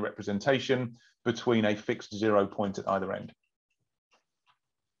broken line representation between a fixed 0 point at either end.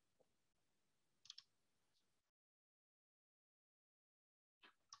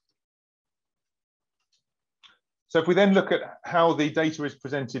 So if we then look at how the data is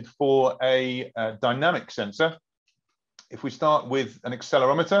presented for a dynamic sensor, if we start with an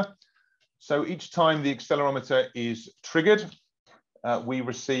accelerometer, so each time the accelerometer is triggered, we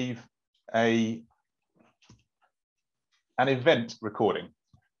receive an event recording.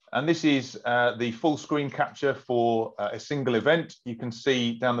 And this is the full screen capture for a single event. You can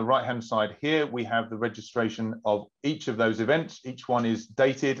see down the right-hand side here, we have the registration of each of those events. Each one is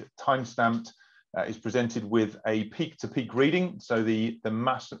dated, time-stamped, is presented with a peak-to-peak reading, so the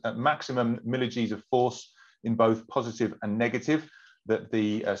maximum millig's of force in both positive and negative that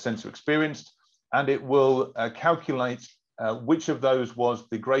the sensor experienced, and it will calculate which of those was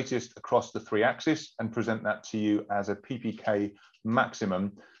the greatest across the three axes and present that to you as a ppk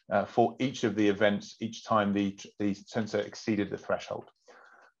maximum for each of the events each time the sensor exceeded the threshold.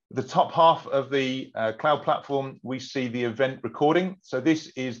 The top half of the cloud platform, we see the event recording. So this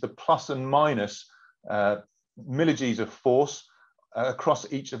is the plus and minus millig's of force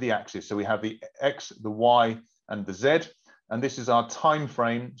across each of the axes. So we have the X, the Y, and the Z. And this is our time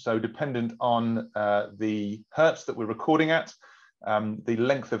frame. So dependent on the hertz that we're recording at, the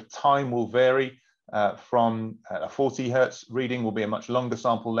length of time will vary from a 40 hertz reading will be a much longer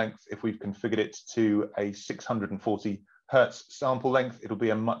sample length. If we've configured it to a 640 hertz sample length, it'll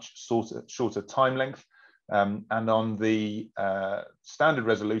be a much shorter time length. And on the standard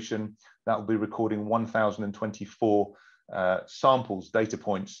resolution, that will be recording 1024 samples, data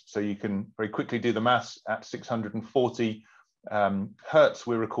points. So you can very quickly do the maths. At 640 hertz,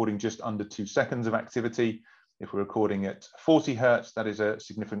 we're recording just under 2 seconds of activity. If we're recording at 40 hertz, that is a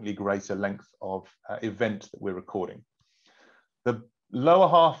significantly greater length of event that we're recording. The lower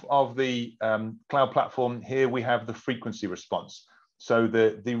half of the cloud platform, here we have the frequency response. So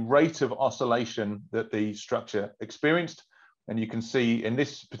the rate of oscillation that the structure experienced. And you can see in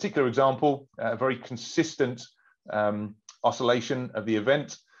this particular example, a very consistent oscillation of the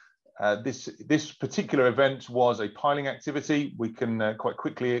event. This particular event was a piling activity. We can quite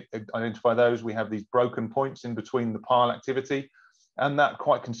quickly identify those. We have these broken points in between the pile activity, and that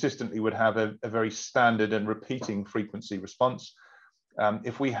quite consistently would have a very standard and repeating frequency response.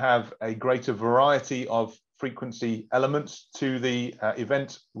 If we have a greater variety of frequency elements to the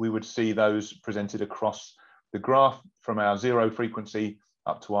event, we would see those presented across the graph from our 0 frequency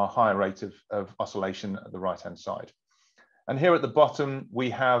up to our higher rate of oscillation at the right-hand side. And here at the bottom, we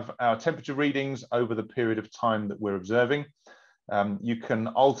have our temperature readings over the period of time that we're observing. You can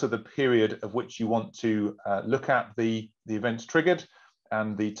alter the period of which you want to look at the events triggered,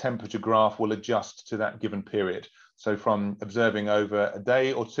 and the temperature graph will adjust to that given period. So from observing over a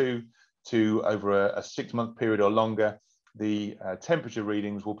day or two to over a 6-month period or longer, the temperature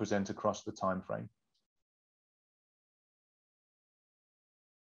readings will present across the time frame.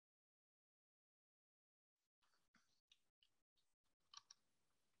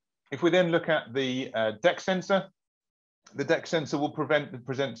 If we then look at the deck sensor, the deck sensor will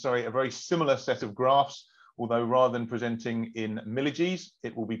present a very similar set of graphs, although rather than presenting in millig's,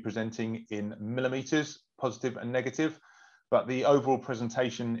 it will be presenting in millimeters, positive and negative, but the overall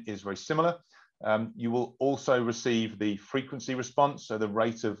presentation is very similar. You will also receive the frequency response, so the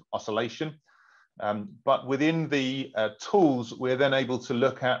rate of oscillation. But within the tools, we're then able to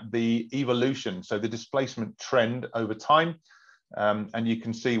look at the evolution, so the displacement trend over time. And you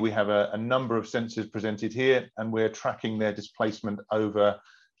can see we have a number of sensors presented here, and we're tracking their displacement over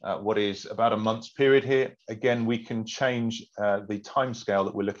what is about a month's period here. Again, we can change the timescale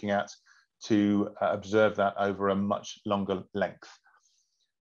that we're looking at to observe that over a much longer length.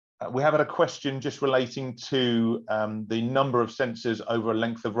 We have had a question just relating to the number of sensors over a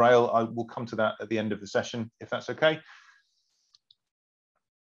length of rail. I will come to that at the end of the session, if that's okay.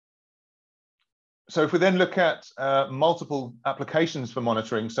 So if we then look at multiple applications for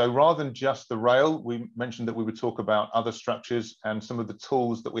monitoring, so rather than just the rail, we mentioned that we would talk about other structures and some of the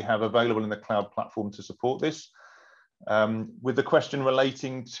tools that we have available in the cloud platform to support this. With the question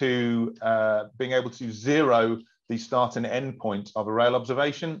relating to being able to zero the start and end point of a rail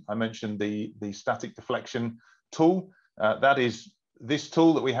observation, I mentioned the static deflection tool. That is this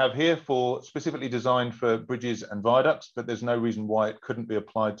tool that we have here for specifically designed for bridges and viaducts, but there's no reason why it couldn't be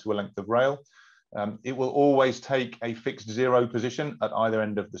applied to a length of rail. It will always take a fixed zero position at either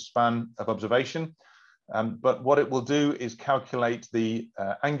end of the span of observation. But what it will do is calculate the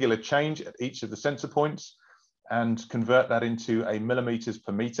angular change at each of the sensor points and convert that into a millimeters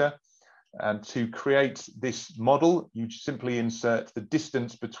per meter. And to create this model, you simply insert the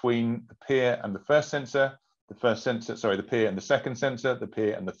distance between the pier and the first sensor, the pier and the second sensor, the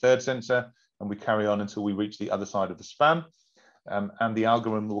pier and the third sensor, and we carry on until we reach the other side of the span. And the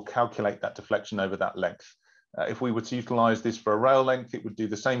algorithm will calculate that deflection over that length. If we were to utilize this for a rail length, it would do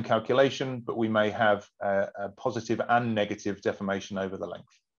the same calculation, but we may have a positive and negative deformation over the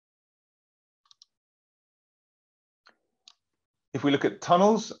length. If we look at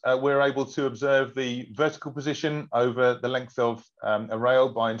tunnels, we're able to observe the vertical position over the length of a rail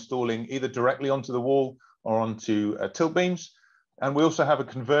by installing either directly onto the wall or onto tilt beams. And we also have a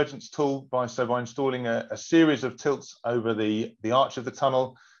convergence tool by installing a series of tilts over the arch of the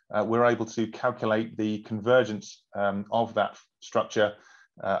tunnel, we're able to calculate the convergence of that structure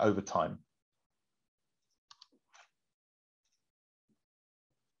over time.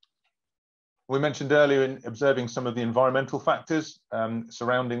 We mentioned earlier in observing some of the environmental factors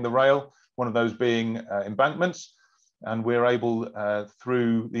surrounding the rail, one of those being embankments. And we're able,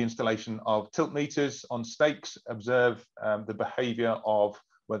 through the installation of tilt meters on stakes, observe the behavior of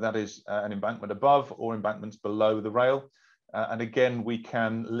whether that is an embankment above or embankments below the rail. And again, we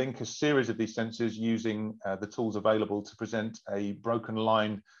can link a series of these sensors using the tools available to present a broken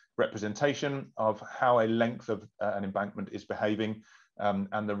line representation of how a length of an embankment is behaving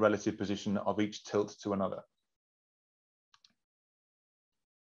and the relative position of each tilt to another.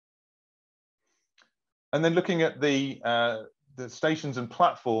 And then looking at the stations and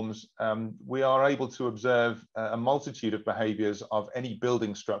platforms, we are able to observe a multitude of behaviors of any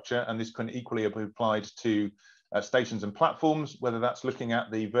building structure, and this can equally be applied to stations and platforms, whether that's looking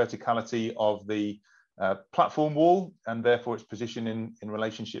at the verticality of the platform wall and therefore its position in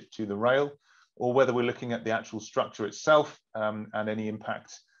relationship to the rail, or whether we're looking at the actual structure itself and any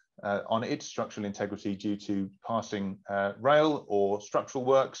impact on its structural integrity due to passing rail or structural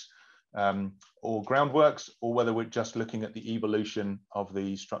works or groundworks, or whether we're just looking at the evolution of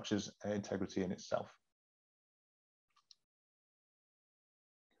the structure's integrity in itself.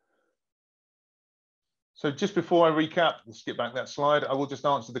 So just before I recap, we'll skip back that slide, I will just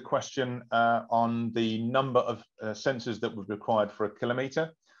answer the question on the number of sensors that would be required for a kilometre.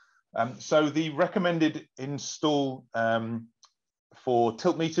 So the recommended install for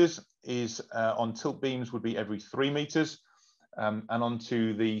tilt meters is on tilt beams would be every 3 meters. And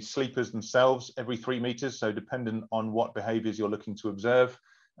onto the sleepers themselves every 3 meters. So dependent on what behaviors you're looking to observe,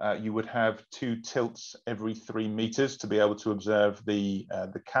 you would have 2 tilts every 3 meters to be able to observe the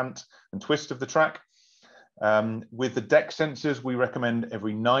cant and twist of the track. With the deck sensors, we recommend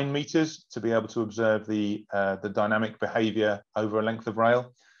every 9 meters to be able to observe the dynamic behavior over a length of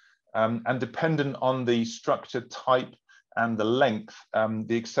rail. And dependent on the structure type and the length,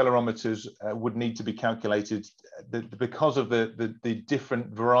 the accelerometers would need to be calculated because of the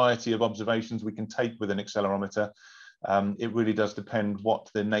different variety of observations we can take with an accelerometer. It really does depend what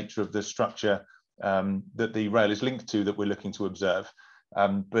the nature of the structure that the rail is linked to that we're looking to observe.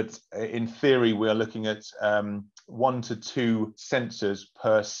 But in theory, we are looking at 1 to 2 sensors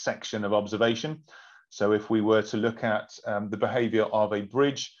per section of observation. So if we were to look at the behavior of a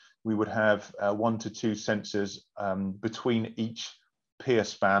bridge, we would have 1 to 2 sensors between each pier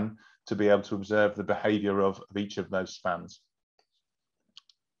span to be able to observe the behavior of each of those spans.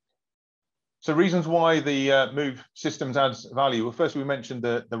 So reasons why the Move systems adds value. Well, first we mentioned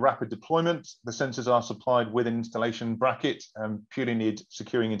the rapid deployment. The sensors are supplied with an installation bracket, purely need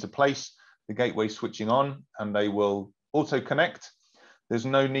securing into place. the gateway switching on, and they will auto connect. There's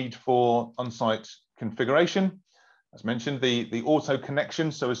no need for on-site configuration. As mentioned, the auto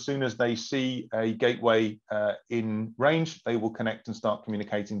connection, so as soon as they see a gateway in range, they will connect and start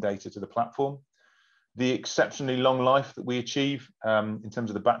communicating data to the platform. The exceptionally long life that we achieve in terms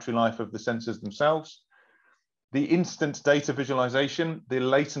of the battery life of the sensors themselves. The instant data visualization, the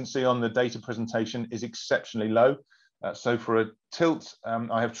latency on the data presentation is exceptionally low. So for a tilt,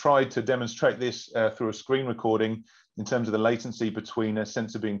 I have tried to demonstrate this through a screen recording in terms of the latency between a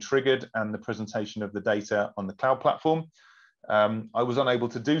sensor being triggered and the presentation of the data on the cloud platform. I was unable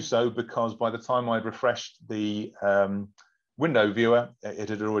to do so because by the time I'd refreshed the window viewer, it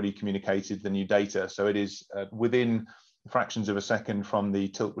had already communicated the new data. So it is within fractions of a second from the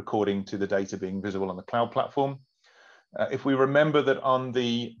tilt recording to the data being visible on the cloud platform. If we remember that on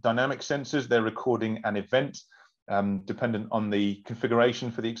the dynamic sensors, they're recording an event, dependent on the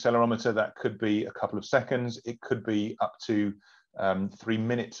configuration for the accelerometer, that could be a couple of seconds. It could be up to 3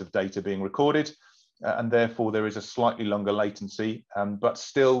 minutes of data being recorded. And therefore there is a slightly longer latency, but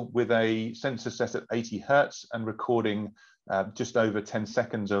still with a sensor set at 80 Hertz and recording just over 10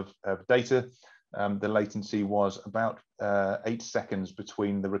 seconds of data, the latency was about 8 seconds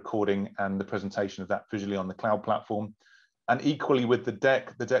between the recording and the presentation of that visually on the cloud platform. And equally with the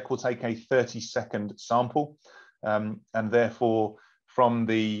deck will take a 30-second sample. And therefore from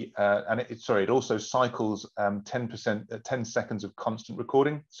the, it also cycles 10 seconds of constant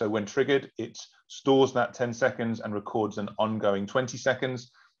recording. So when triggered, it stores that 10 seconds and records an ongoing 20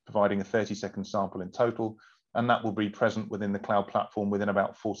 seconds, providing a 30-second sample in total. And that will be present within the cloud platform within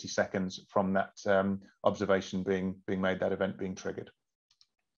about 40 seconds from that observation being made, that event being triggered.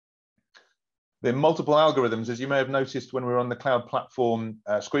 There are multiple algorithms. As you may have noticed when we were on the cloud platform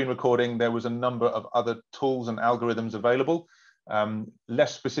screen recording, there was a number of other tools and algorithms available,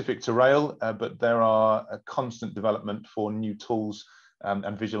 less specific to rail, but there are a constant development for new tools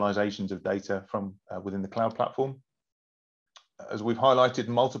and visualizations of data from within the cloud platform. As we've highlighted,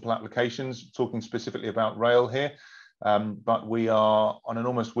 multiple applications, talking specifically about rail here, but we are on an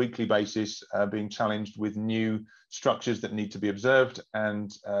almost weekly basis being challenged with new structures that need to be observed,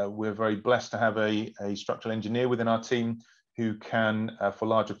 and we're very blessed to have a structural engineer within our team who can, for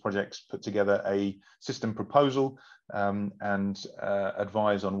larger projects, put together a system proposal and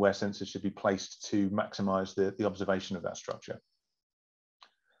advise on where sensors should be placed to maximize the observation of that structure.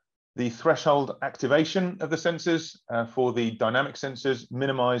 The threshold activation of the sensors for the dynamic sensors,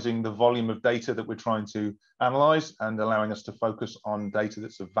 minimizing the volume of data that we're trying to analyze and allowing us to focus on data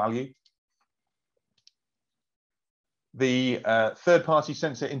that's of value. The third-party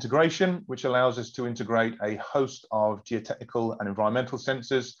sensor integration, which allows us to integrate a host of geotechnical and environmental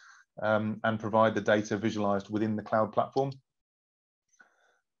sensors and provide the data visualized within the cloud platform.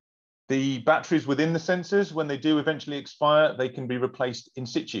 The batteries within the sensors, when they do eventually expire, they can be replaced in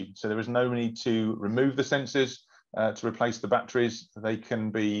situ. So there is no need to remove the sensors to replace the batteries. They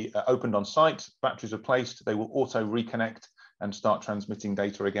can be opened on site, batteries are placed, they will auto reconnect and start transmitting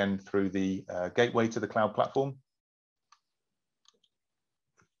data again through the gateway to the cloud platform.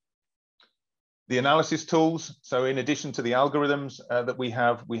 The analysis tools. So in addition to the algorithms that we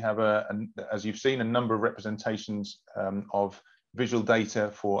have, as you've seen, a number of representations of visual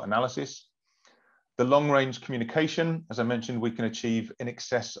data for analysis. The long-range communication, as I mentioned, we can achieve in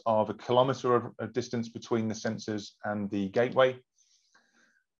excess of 1 kilometer of distance between the sensors and the gateway.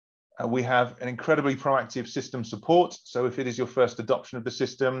 We have an incredibly proactive system support. So if it is your first adoption of the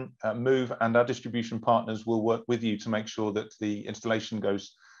system, Move and our distribution partners will work with you to make sure that the installation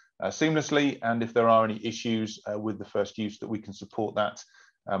goes seamlessly. And if there are any issues with the first use, that we can support that,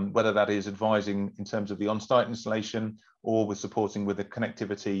 whether that is advising in terms of the on-site installation or with supporting with the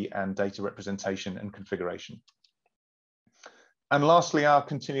connectivity and data representation and configuration. And lastly, our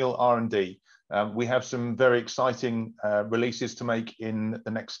continual R&D. We have some very exciting releases to make in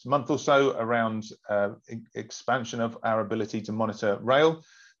the next month or so around expansion of our ability to monitor rail.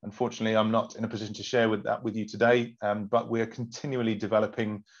 Unfortunately, I'm not in a position to share that with you today, but we're continually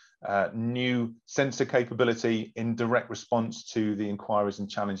developing new sensor capability in direct response to the inquiries and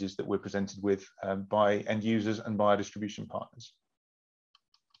challenges that we're presented with by end users and by our distribution partners.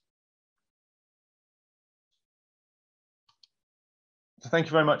 So thank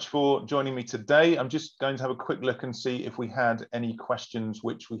you very much for joining me today. I'm just going to have a quick look and see if we had any questions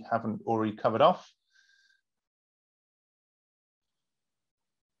which we haven't already covered off.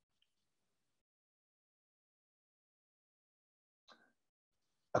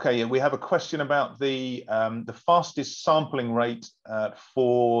 Okay, yeah, we have a question about the fastest sampling rate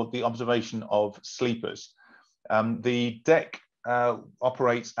for the observation of sleepers. The deck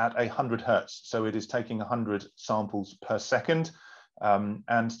operates at 100 Hertz, so it is taking 100 samples per second,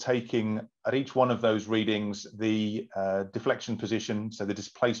 and taking at each one of those readings the deflection position, so the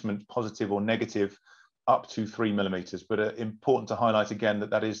displacement, positive or negative, up to 3 millimeters. But important to highlight again that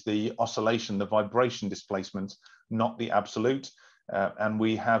that is the oscillation, the vibration displacement, not the absolute. And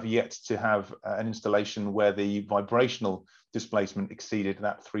we have yet to have an installation where the vibrational displacement exceeded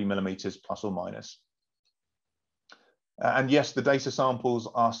that 3 millimeters plus or minus. And yes, the data samples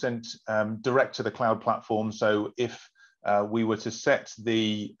are sent direct to the cloud platform. So if we were to set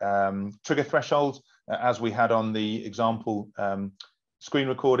the trigger threshold, as we had on the example screen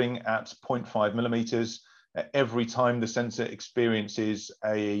recording at 0.5 millimeters, every time the sensor experiences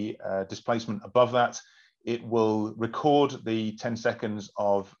a displacement above that, it will record the 10 seconds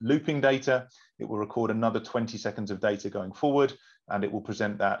of looping data. It will record another 20 seconds of data going forward, and it will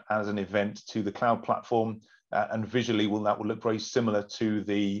present that as an event to the cloud platform. And visually, that will look very similar to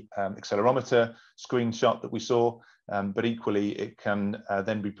the accelerometer screenshot that we saw, but equally it can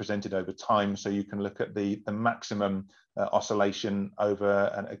then be presented over time, so you can look at the maximum oscillation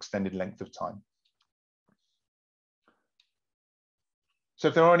over an extended length of time. So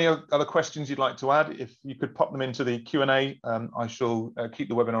if there are any other questions you'd like to add, if you could pop them into the Q&A, I shall keep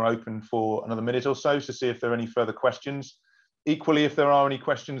the webinar open for another minute or so to see if there are any further questions. Equally, if there are any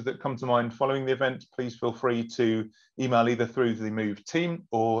questions that come to mind following the event, please feel free to email either through the Move team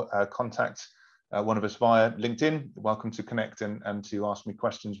or contact one of us via LinkedIn. You're welcome to connect and to ask me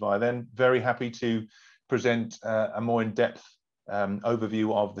questions via then. Very happy to present a more in-depth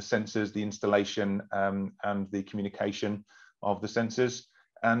overview of the sensors, the installation, and the communication of the sensors.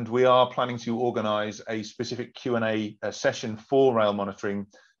 And we are planning to organise a specific Q&A session for rail monitoring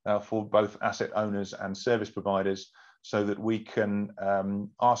for both asset owners and service providers, so that we can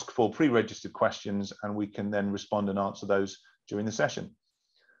ask for pre-registered questions and we can then respond and answer those during the session.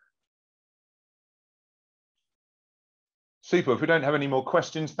 Super. If we don't have any more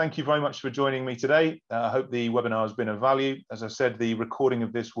questions, thank you very much for joining me today. I hope the webinar has been of value. As I said, the recording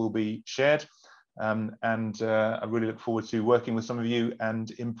of this will be shared, and I really look forward to working with some of you and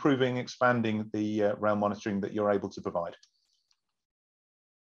improving, expanding the rail monitoring that you're able to provide.